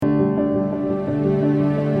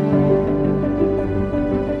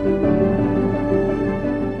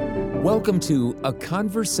Welcome to A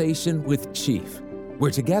Conversation with Chief,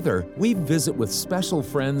 where together we visit with special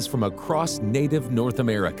friends from across Native North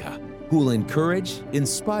America who will encourage,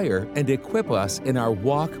 inspire, and equip us in our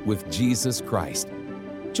walk with Jesus Christ.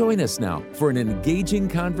 Join us now for an engaging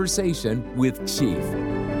conversation with Chief.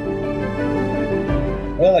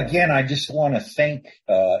 Well, again, I just want to thank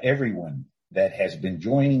everyone that has been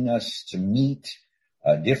joining us to meet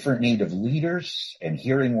different Native leaders and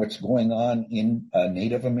hearing what's going on in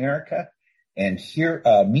Native America, and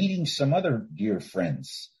meeting some other dear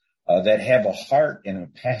friends that have a heart and a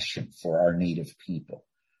passion for our Native people.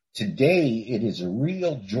 Today, it is a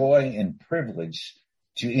real joy and privilege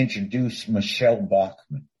to introduce Michelle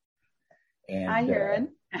Bachmann. And, hi, Aaron.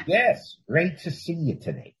 Yes, great to see you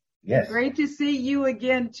today. Yes. Great to see you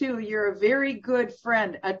again, too. You're a very good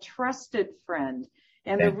friend, a trusted friend.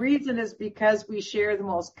 And the reason is because we share the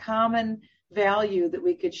most common value that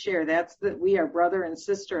we could share. That's that we are brother and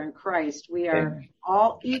sister in Christ. We are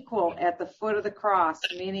all equal at the foot of the cross,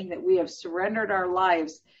 meaning that we have surrendered our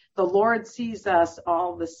lives. The Lord sees us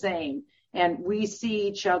all the same, and we see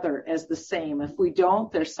each other as the same. If we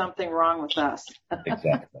don't, there's something wrong with us.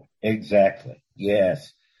 Exactly.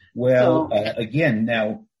 Yes. Well, again,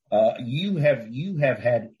 now, you have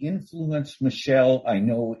had influence, Michelle, I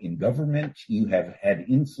know, in government. You have had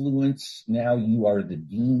influence. Now you are the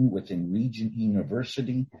dean within Regent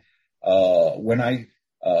University. When I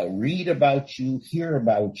read about you, hear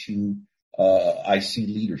about you, I see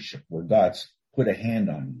leadership, where God's put a hand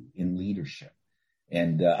on you in leadership.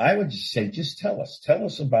 And I would just say, just tell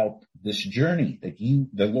us about this journey that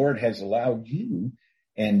the Lord has allowed you,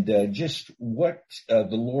 and just what the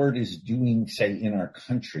Lord is doing, say, in our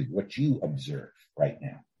country, what you observe right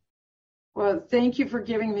now. Well, thank you for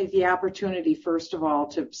giving me the opportunity, first of all,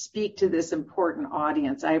 to speak to this important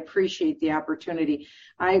audience. I appreciate the opportunity.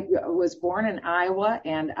 I was born in Iowa,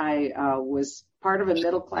 and I was part of a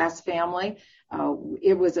middle-class family.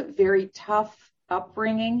 It was a very tough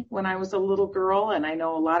upbringing when I was a little girl, and I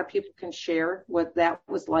know a lot of people can share what that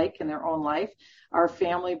was like in their own life. Our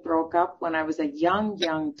family broke up when I was a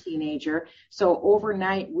young teenager. So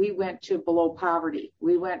overnight, we went to below poverty.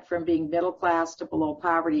 We went from being middle class to below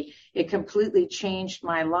poverty. It completely changed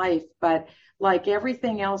my life. But like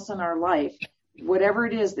everything else in our life, whatever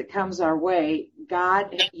it is that comes our way,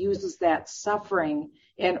 God uses that suffering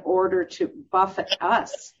in order to buffet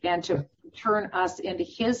us and to turn us into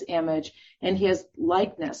his image and his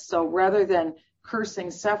likeness. So rather than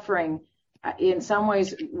cursing suffering, in some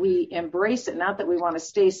ways we embrace it, not that we want to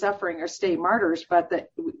stay suffering or stay martyrs, but that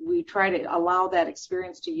we try to allow that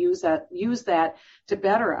experience to use that to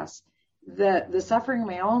better us. The suffering in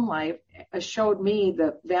my own life showed me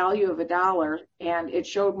the value of a dollar, and it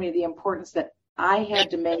showed me the importance that I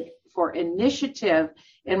had to make for initiative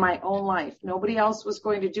in my own life. Nobody else was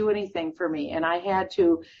going to do anything for me, and I had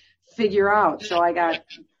to figure out. So I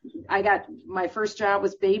got my first job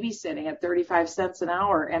was babysitting at 35 cents an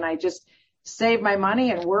hour, and I just saved my money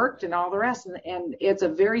and worked and all the rest. And it's a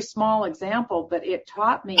very small example, but it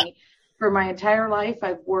taught me for my entire life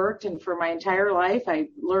I've worked, and for my entire life I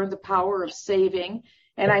learned the power of saving.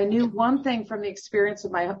 And I knew one thing from the experience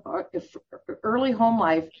of my early home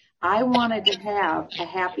life: I wanted to have a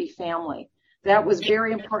happy family. That was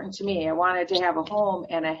very important to me. I wanted to have a home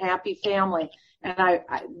and a happy family. And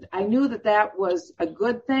I knew that was a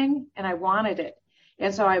good thing, and I wanted it.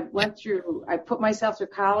 And so I put myself through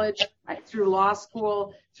college, through law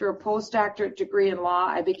school, through a postdoctorate degree in law.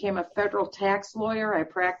 I became a federal tax lawyer. I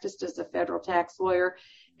practiced as a federal tax lawyer.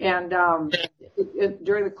 And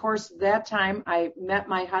during the course of that time, I met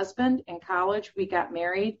my husband in college. We got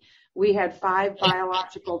married. We had 5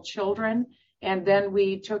 biological children. And then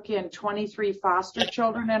we took in 23 foster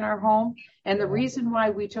children in our home. And the reason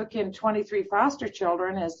why we took in 23 foster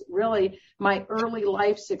children is really my early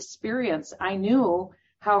life's experience. I knew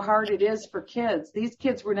how hard it is for kids. These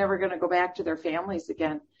kids were never going to go back to their families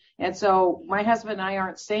again. And so my husband and I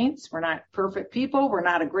aren't saints. We're not perfect people. We're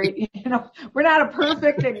not a great, we're not a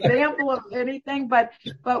perfect example of anything,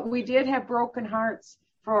 but we did have broken hearts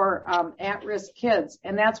for at-risk kids.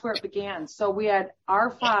 And that's where it began. So we had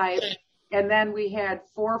our 5. And then we had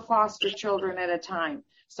 4 foster children at a time.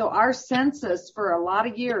 So our census for a lot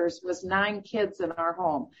of years was 9 kids in our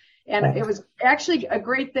home. And it was actually a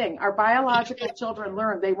great thing. Our biological children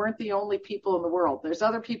learned they weren't the only people in the world. There's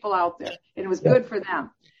other people out there, and it was good for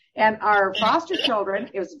them. And our foster children,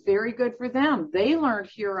 it was very good for them. They learned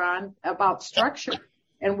Huron about structure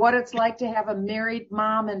and what it's like to have a married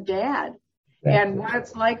mom and dad. and what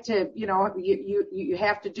it's like to, you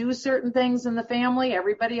have to do certain things in the family.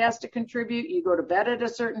 Everybody has to contribute. You go to bed at a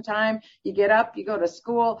certain time. You get up, you go to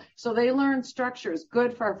school. So they learn structures,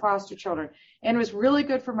 good for our foster children. And it was really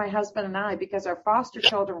good for my husband and I because our foster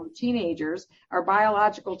children were teenagers. Our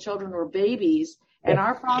biological children were babies. And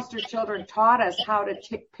our foster children taught us how to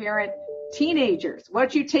parent teenagers,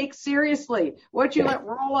 what you take seriously, what you let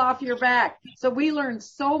roll off your back. So we learned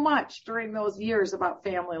so much during those years about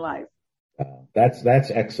family life. That's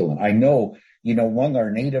excellent. I know, among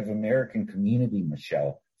our Native American community,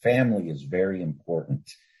 Michelle, family is very important.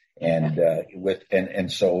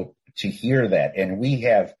 And, so to hear that, and we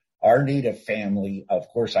have our Native family, of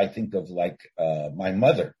course, I think of my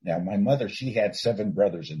mother. Now, my mother, she had 7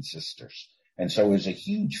 brothers and sisters. And so it was a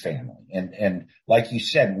huge family. And like you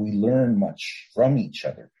said, we learn much from each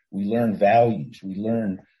other. We learn values. We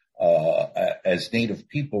learn, as Native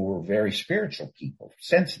people, we're very spiritual people,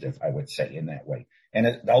 sensitive, I would say, in that way. And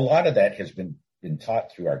a lot of that has been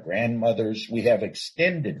taught through our grandmothers. We have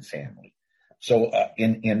extended family. So,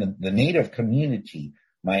 in the Native community,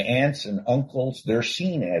 my aunts and uncles, they're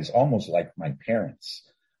seen as almost like my parents.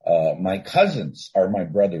 My cousins are my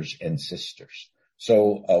brothers and sisters.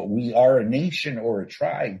 So we are a nation or a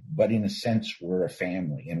tribe, but in a sense, we're a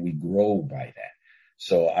family, and we grow by that.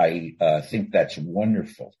 So I think that's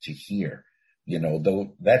wonderful to hear.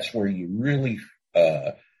 Though that's where you really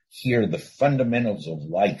hear the fundamentals of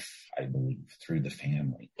life, I believe, through the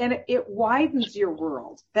family. And it widens your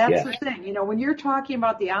world. That's the thing. When you're talking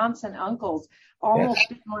about the aunts and uncles almost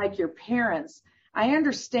being like your parents, I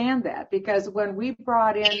understand that because when we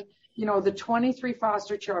brought in the 23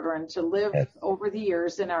 foster children to live over the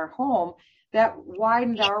years in our home, that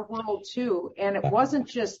widened our world too. And it wasn't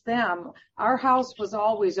just them. Our house was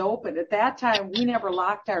always open. At that time, we never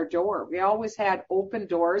locked our door. We always had open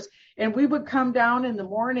doors, and we would come down in the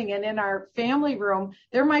morning, and in our family room,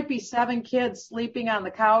 there might be 7 kids sleeping on the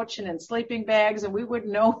couch and in sleeping bags, and we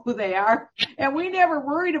wouldn't know who they are. And we never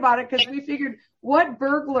worried about it because we figured, what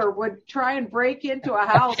burglar would try and break into a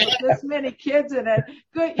house with this many kids in it?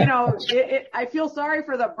 Good, I feel sorry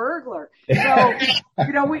for the burglar. So,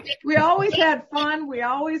 we always had fun. We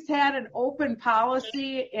always had an open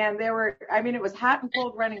policy, and it was hot and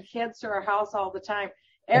cold running kids to our house all the time.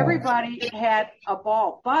 Everybody had a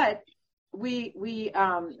ball, but we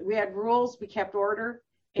had rules. We kept order,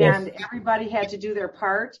 and everybody had to do their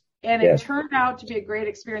part. And it turned out to be a great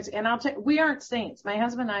experience. And we aren't saints. My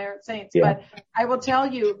husband and I aren't saints, but I will tell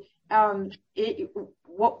you, all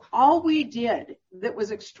we did that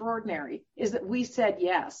was extraordinary is that we said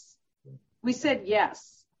yes. We said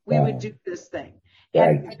yes. We would do this thing.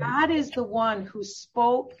 And God is the one who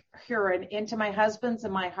spoke, Huron, into my husband's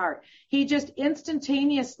and my heart. He just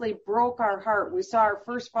instantaneously broke our heart. We saw our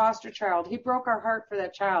first foster child. He broke our heart for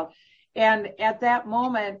that child. And at that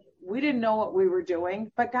moment, we didn't know what we were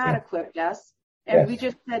doing, but God equipped us, and we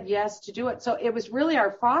just said yes to do it. So it was really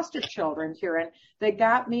our foster children, Huron, that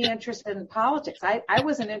got me interested in politics. I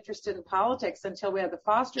wasn't interested in politics until we had the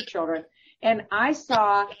foster children, and I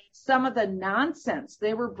saw some of the nonsense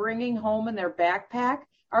they were bringing home in their backpack.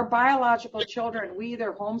 Our biological children, we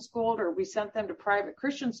either homeschooled or we sent them to private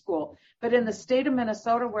Christian school. But in the state of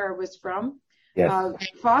Minnesota, where I was from,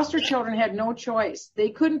 foster children had no choice. They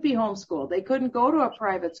couldn't be homeschooled. They couldn't go to a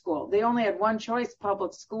private school. They only had one choice,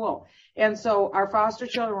 public school. And so our foster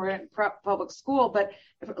children were in public school. But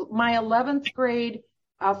my 11th grade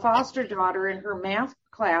foster daughter, in her math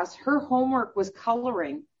class, her homework was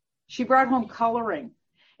coloring. She brought home coloring.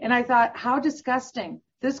 And I thought, how disgusting.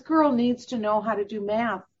 This girl needs to know how to do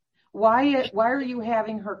math. Why are you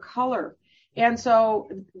having her color? And so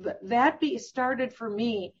that started for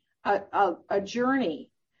me a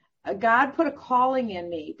journey. God put a calling in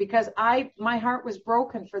me because my heart was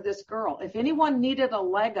broken for this girl. If anyone needed a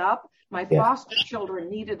leg up, my foster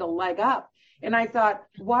children needed a leg up. And I thought,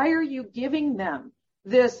 why are you giving them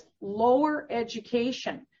this lower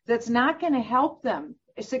education that's not going to help them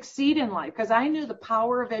succeed in life? Because I knew the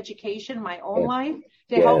power of education in my own life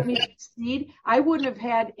to help me succeed. I wouldn't have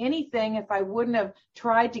had anything if I wouldn't have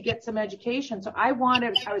tried to get some education. So I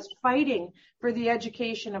was fighting for the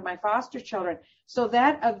education of my foster children. So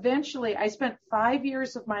that eventually I spent 5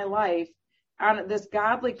 years of my life on this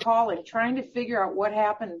godly calling, trying to figure out what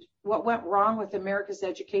happened, what went wrong with America's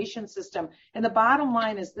education system. And the bottom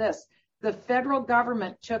line is this: the federal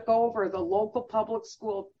government took over the local public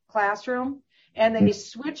school classroom, and they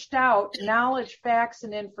switched out knowledge, facts,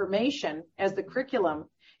 and information as the curriculum.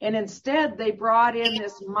 And instead, they brought in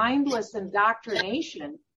this mindless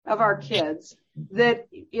indoctrination of our kids that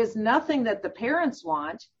is nothing that the parents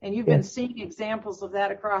want. And you've been seeing examples of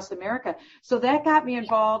that across America. So that got me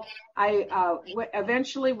involved. I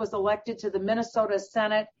eventually was elected to the Minnesota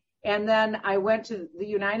Senate. And then I went to the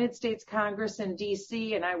United States Congress in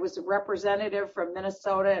D.C. and I was a representative from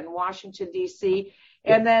Minnesota and Washington, D.C.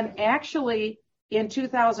 And then actually in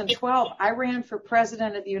 2012, I ran for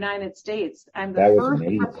president of the United States. I'm the first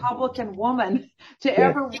Republican woman to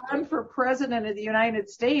ever run for president of the United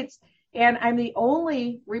States. And I'm the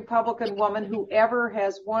only Republican woman who ever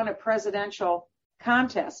has won a presidential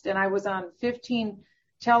contest. And I was on 15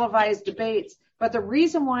 televised debates. But the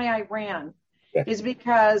reason why I ran is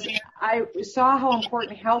because I saw how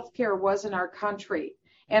important healthcare was in our country.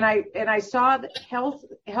 And I saw that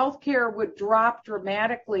healthcare would drop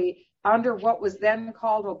dramatically under what was then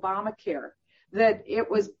called Obamacare, that it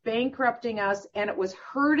was bankrupting us and it was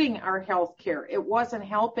hurting our health care. It wasn't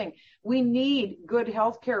helping. We need good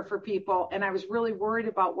health care for people, and I was really worried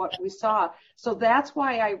about what we saw. So that's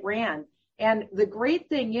why I ran. And the great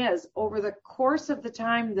thing is, over the course of the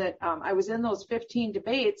time that I was in those 15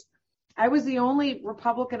 debates, I was the only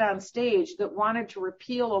Republican on stage that wanted to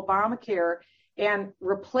repeal Obamacare and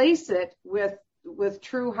replace it with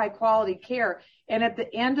true high quality care. And at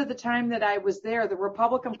the end of the time that I was there, the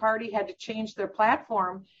Republican Party had to change their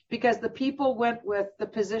platform because the people went with the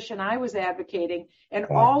position I was advocating, and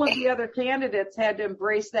all of the other candidates had to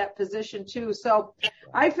embrace that position too. So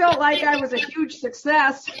I felt like I was a huge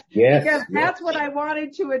success because that's what I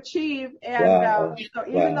wanted to achieve. And so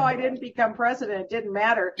even though I didn't become president, it didn't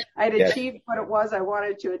matter. I'd achieved what it was I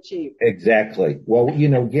wanted to achieve. Exactly. Well,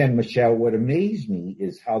 again, Michelle, what amazed me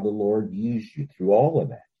is how the Lord used you through all of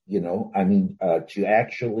that. To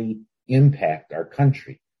actually impact our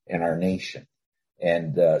country and our nation.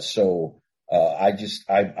 And so I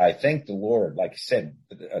thank the Lord, like I said,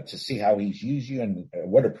 to see how he's used you, and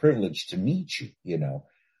what a privilege to meet you,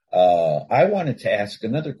 I wanted to ask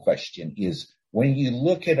another question is, when you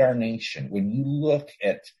look at our nation, when you look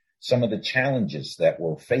at some of the challenges that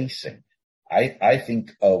we're facing, I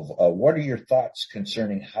think of what are your thoughts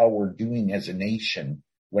concerning how we're doing as a nation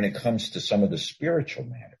when it comes to some of the spiritual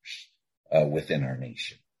matters within our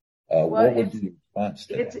nation? What would be your response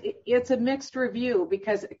to that? It's a mixed review,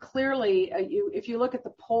 because clearly, if you look at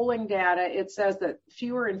the polling data, it says that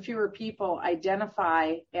fewer and fewer people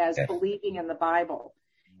identify as believing in the Bible,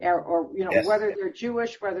 or whether they're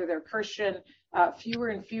Jewish, whether they're Christian, fewer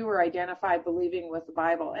and fewer identify believing with the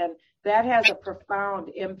Bible, and that has a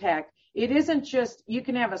profound impact. It isn't just you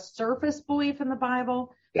can have a surface belief in the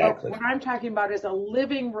Bible. But what I'm talking about is a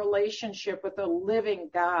living relationship with a living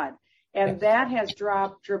God. And that has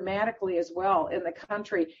dropped dramatically as well in the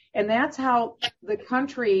country. And that's how the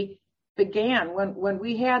country began when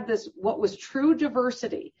we had this, what was true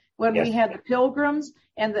diversity, when we had the Pilgrims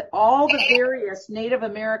and all the various Native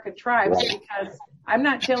American tribes, because I'm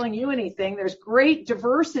not telling you anything. There's great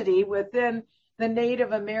diversity within the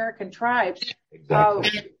Native American tribes.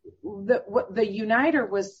 The uniter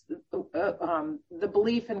was the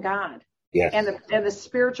belief in God, and the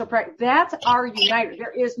spiritual practice. That's our uniter.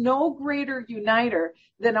 There is no greater uniter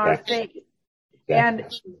than our faith. And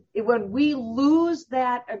when we lose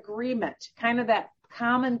that agreement, kind of that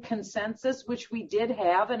common consensus, which we did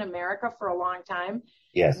have in America for a long time,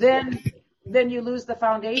 then you lose the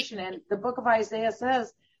foundation. And the book of Isaiah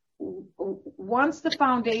says, once the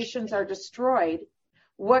foundations are destroyed,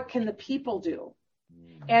 what can the people do?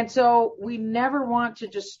 And so we never want to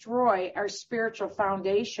destroy our spiritual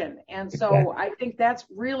foundation. And so I think that's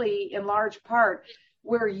really, in large part,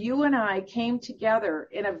 where you and I came together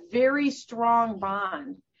in a very strong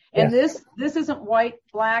bond. And this isn't white,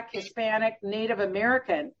 black, Hispanic, Native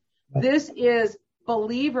American. This is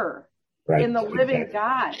believer in the living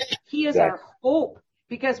God. He is our hope.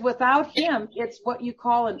 Because without him, it's what you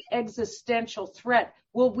call an existential threat.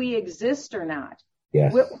 Will we exist or not?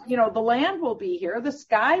 The land will be here. The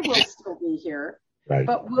sky will still be here.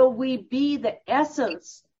 But will we be the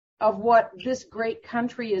essence of what this great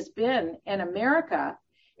country has been in America?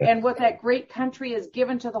 And what that great country has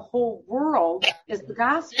given to the whole world is the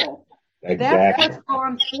gospel. That's what's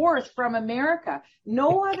gone forth from America.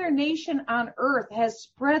 No other nation on earth has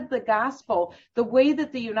spread the gospel the way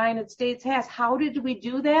that the United States has. How did we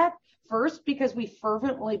do that? First, because we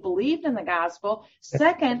fervently believed in the gospel.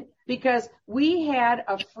 Second, because we had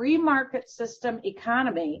a free market system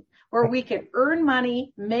economy where we could earn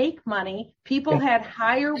money, make money. People had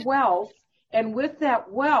higher wealth. And with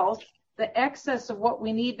that wealth, the excess of what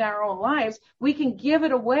we need in our own lives, we can give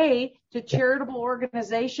it away to charitable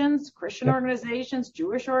organizations, Christian organizations,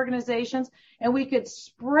 Jewish organizations, and we could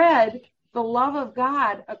spread the love of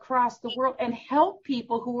God across the world and help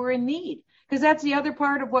people who are in need. Because that's the other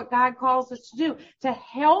part of what God calls us to do, to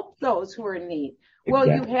help those who are in need. Well,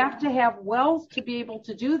 Exactly. you have to have wealth to be able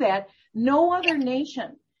to do that. No other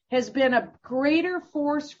nation has been a greater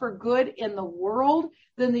force for good in the world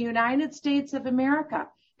than the United States of America,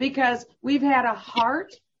 because we've had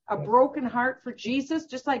a broken heart for Jesus,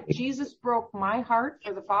 just like Jesus broke my heart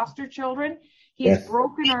for the foster children. He's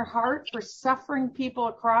broken our heart for suffering people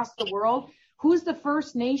across the world. Who's the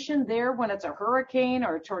first nation there when it's a hurricane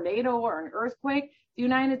or a tornado or an earthquake? The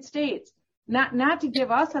United States. Not to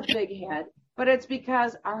give us a big head, but it's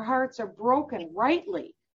because our hearts are broken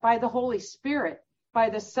rightly by the Holy Spirit, by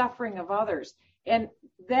the suffering of others. And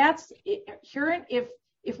that's, Huron,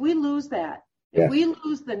 if we lose that, if we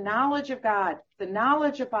lose the knowledge of God, the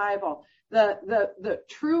knowledge of Bible, the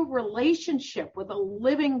true relationship with a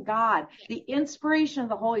living God, the inspiration of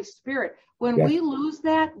the Holy Spirit, when we lose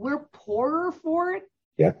that, we're poorer for it.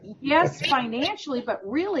 Yes, financially, but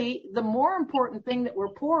really the more important thing that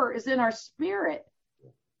we're poorer is in our spirit.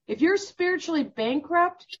 If you're spiritually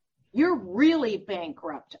bankrupt, you're really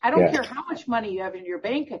bankrupt. I don't care how much money you have in your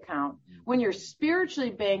bank account. When you're spiritually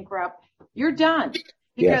bankrupt, you're done.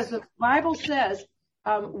 Because the Bible says,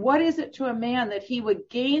 what is it to a man that he would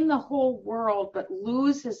gain the whole world but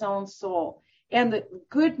lose his own soul? And the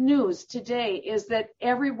good news today is that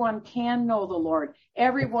everyone can know the Lord.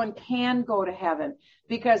 Everyone can go to heaven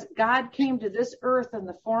because God came to this earth in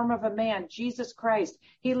the form of a man, Jesus Christ.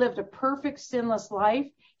 He lived a perfect, sinless life.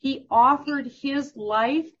 He offered his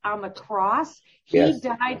life on the cross. He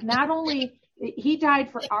died he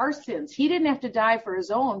died for our sins. He didn't have to die for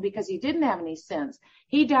his own because he didn't have any sins.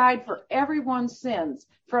 He died for everyone's sins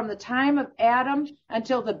from the time of Adam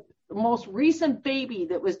until the most recent baby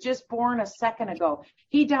that was just born a second ago.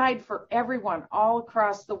 He died for everyone all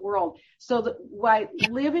across the world. So that by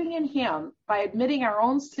living in him, by admitting our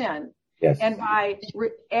own sin, and by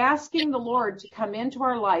asking the Lord to come into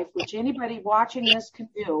our life, which anybody watching this can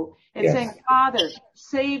do, and saying, Father,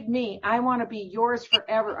 save me. I want to be yours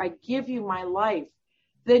forever. I give you my life.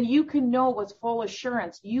 Then you can know with full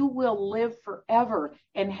assurance you will live forever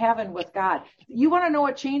in heaven with God. You want to know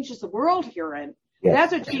what changes the world you're in?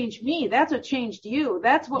 That's what changed me. That's what changed you.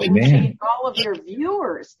 That's what will change all of your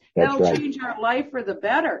viewers. That'll change our life for the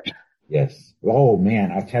better. Yes. Oh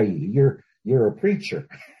man, I'll tell you, you're a preacher.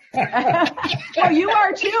 Well, you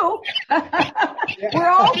are too. We're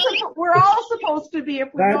all supposed to be if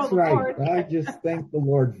we know the Lord. I just thank the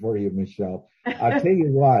Lord for you, Michelle. I'll tell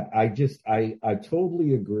you what, I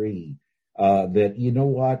totally agree, that you know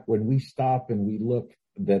what, when we stop and we look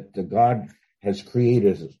that God has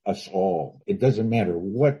created us all. It doesn't matter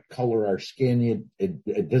what color our skin is.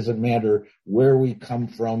 It doesn't matter where we come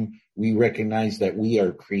from. We recognize that we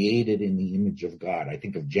are created in the image of God. I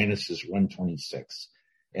think of Genesis 1:26.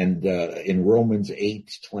 And in Romans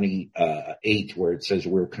 8:28, where it says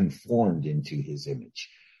we're conformed into his image.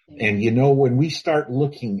 And you know, when we start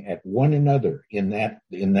looking at one another in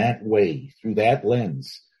that way, through that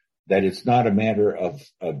lens, that it's not a matter of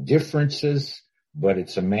differences, but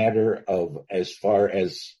it's a matter of as far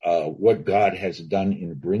as what God has done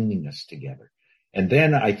in bringing us together. And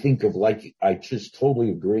then I think of, like, I just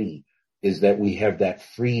totally agree, is that we have that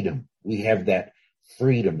freedom. We have that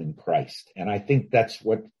freedom in Christ. And I think that's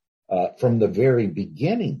what, from the very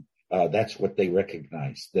beginning, that's what they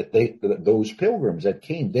recognized, that those pilgrims that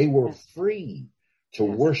came, they were free to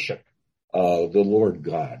worship the Lord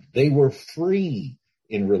God. They were free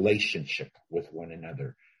in relationship with one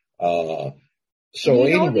another. So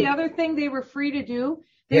anyway, the other thing they were free to do,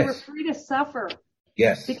 they were free to suffer.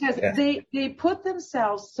 Yes. Because they put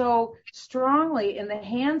themselves so strongly in the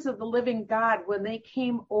hands of the living God when they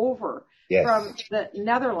came over from the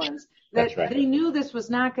Netherlands that they knew this was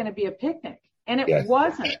not going to be a picnic. And it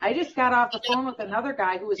wasn't. I just got off the phone with another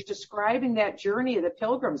guy who was describing that journey of the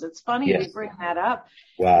pilgrims. It's funny you bring that up.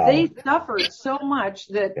 Wow. They suffered so much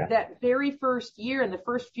that that very first year, in the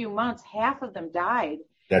first few months, half of them died.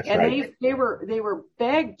 That's and they were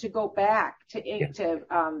begged to go back to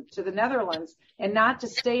the Netherlands and not to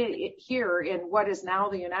stay here in what is now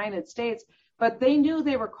the United States. But they knew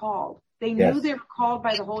they were called. They knew they were called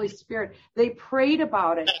by the Holy Spirit. They prayed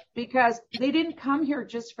about it because they didn't come here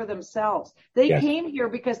just for themselves. They came here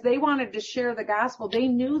because they wanted to share the gospel. They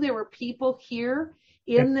knew there were people here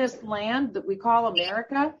in this land that we call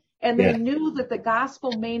America, and they knew that the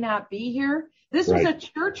gospel may not be here. This was a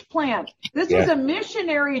church plant. This was a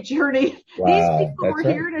missionary journey. Wow. These people were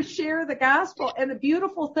here to share the gospel. And the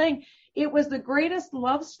beautiful thing, it was the greatest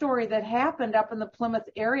love story that happened up in the Plymouth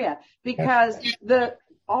area because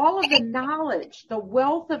all of the knowledge, the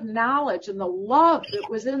wealth of knowledge and the love that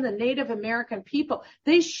was in the Native American people,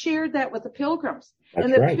 they shared that with the Pilgrims. That's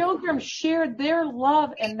and the right. Pilgrims shared their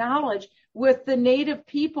love and knowledge with the Native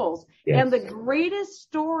peoples. Yes. And the greatest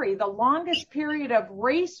story, the longest period of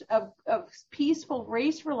of peaceful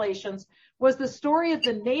race relations was the story of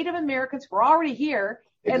the Native Americans who were already here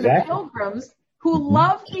and the Pilgrims who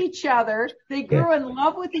loved each other. They grew in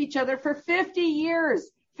love with each other for 50 years.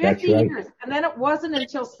 50 years. And then it wasn't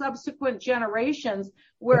until subsequent generations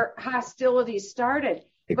where hostilities started.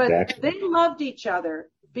 But they loved each other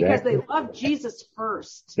because they loved Jesus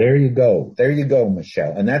first. There you go. There you go,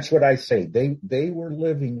 Michelle. And that's what I say. They were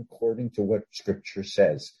living according to what Scripture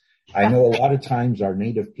says. I know a lot of times our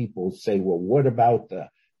Native people say, well, what about the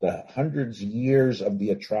hundreds of years of the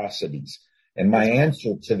atrocities? And my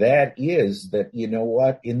answer to that is that, you know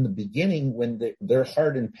what, in the beginning, when their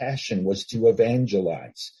heart and passion was to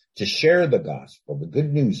evangelize, to share the gospel, the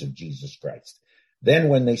good news of Jesus Christ. Then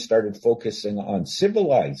when they started focusing on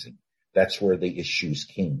civilizing, that's where the issues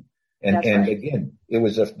came. And again, it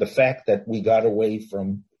was the fact that we got away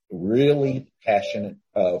from really passionate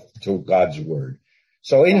to God's word.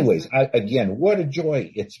 So anyways, again, what a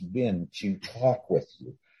joy it's been to talk with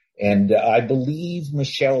you. And I believe,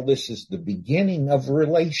 Michelle, this is the beginning of a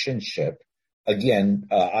relationship. Again,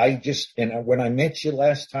 when I met you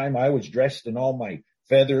last time, I was dressed in all my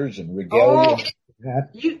feathers and regalia. Oh,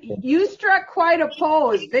 you struck quite a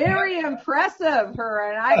pose. Very impressive,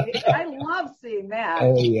 her, and I love seeing that.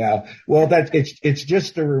 Oh yeah. Well, it's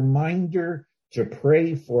just a reminder to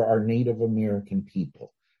pray for our Native American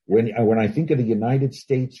people. When I think of the United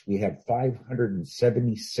States, we have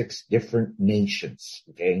 576 different nations,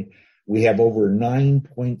 okay? We have over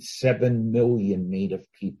 9.7 million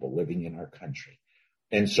Native people living in our country.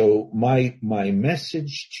 And so my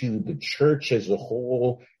message to the church as a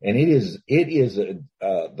whole, and it is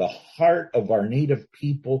the heart of our Native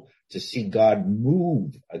people to see God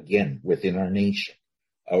move again within our nation,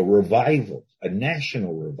 a revival, a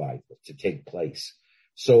national revival to take place.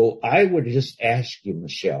 So I would just ask you,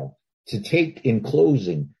 Michelle, to in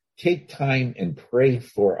closing, take time and pray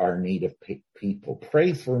for our Native people.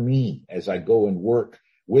 Pray for me as I go and work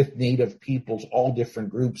with Native peoples, all different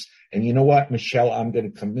groups. And you know what, Michelle, I'm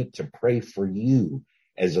going to commit to pray for you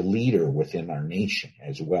as a leader within our nation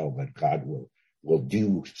as well, that God will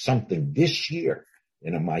do something this year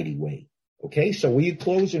in a mighty way. Okay, so will you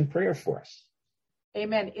close in prayer for us?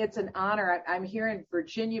 Amen. It's an honor. I'm here in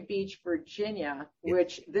Virginia Beach, Virginia,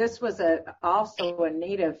 which this was also a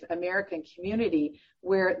Native American community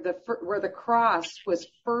where the cross was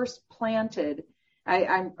first planted.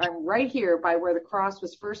 I'm right here by where the cross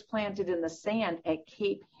was first planted in the sand at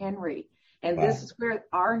Cape Henry. And this is where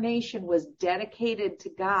our nation was dedicated to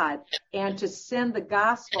God and to send the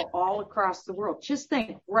gospel all across the world. Just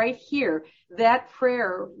think, right here, that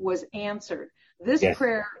prayer was answered. This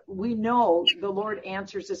prayer, we know the Lord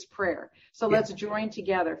answers this prayer. So let's join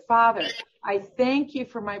together. Father, I thank you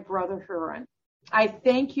for my brother Huron. I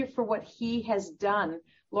thank you for what he has done,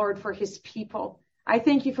 Lord, for his people. I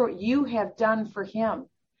thank you for what you have done for him.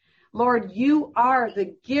 Lord, you are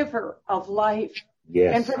the giver of life.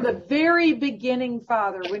 Yes. And from the very beginning,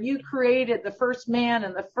 Father, when you created the first man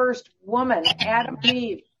and the first woman, Adam and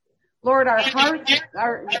Eve, Lord, our hearts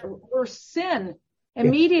were sin.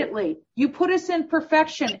 Immediately, you put us in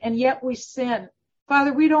perfection, and yet we sin.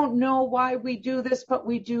 Father, we don't know why we do this, but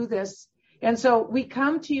we do this. And so we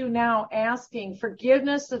come to you now asking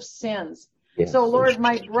forgiveness of sins. Yes. So, Lord,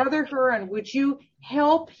 my brother Huron, would you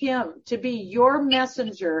help him to be your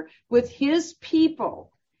messenger with his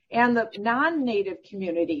people and the non-Native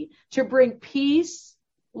community to bring peace,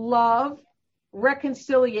 love,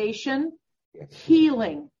 reconciliation,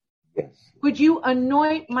 healing. Yes. Would you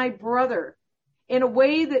anoint my brother in a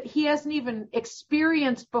way that he hasn't even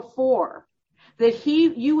experienced before, that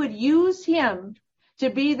you would use him to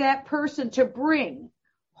be that person to bring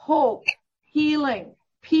hope, healing,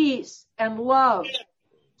 peace, and love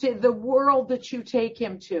to the world that you take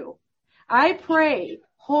him to. I pray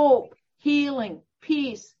hope, healing,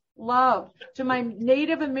 peace, love to my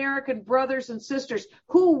Native American brothers and sisters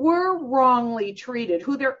who were wrongly treated,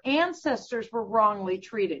 who their ancestors were wrongly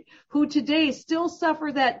treated, who today still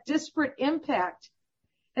suffer that disparate impact.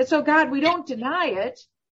 And so, God, we don't deny it,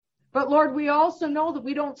 but Lord, we also know that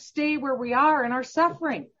we don't stay where we are in our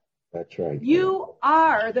suffering. That's right. You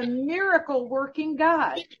are the miracle working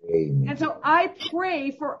God. Amen. And so I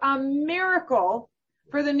pray for a miracle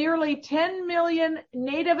for the nearly 10 million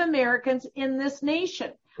Native Americans in this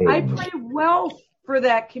nation. Amen. I pray wealth for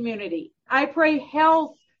that community. I pray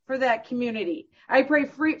health for that community. I pray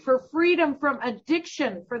for freedom from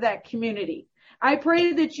addiction for that community. I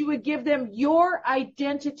pray that you would give them your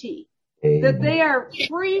identity, Amen. that they are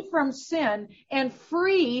free from sin and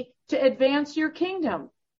free to advance your kingdom.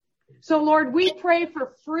 So, Lord, we pray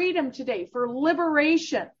for freedom today, for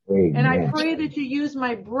liberation. Amen. And I pray that you use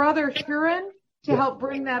my brother Huron to help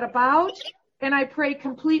bring that about. And I pray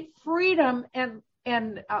complete freedom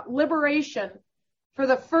and liberation for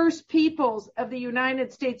the first peoples of the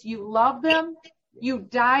United States. You love them. You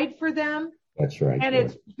died for them. That's right. And Lord.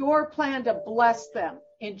 it's your plan to bless them.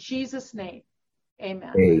 In Jesus' name,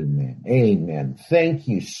 amen. Amen. Amen. Thank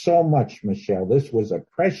you so much, Michelle. This was a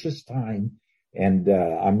precious time. And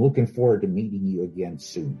I'm looking forward to meeting you again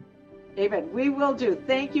soon. David, we will do.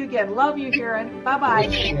 Thank you again. Love you, Huron.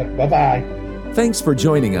 Bye-bye. Bye-bye. Thanks for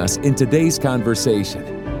joining us in today's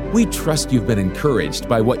conversation. We trust you've been encouraged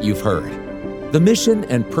by what you've heard. The mission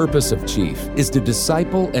and purpose of Chief is to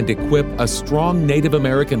disciple and equip a strong Native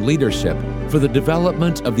American leadership for the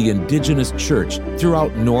development of the indigenous church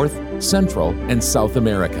throughout North, Central, and South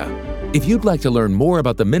America. If you'd like to learn more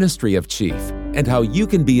about the ministry of Chief and how you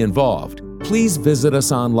can be involved, please visit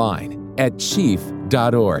us online at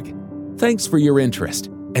chief.org. Thanks for your interest,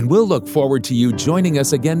 and we'll look forward to you joining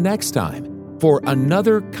us again next time for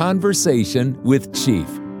another Conversation with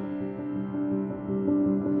Chief.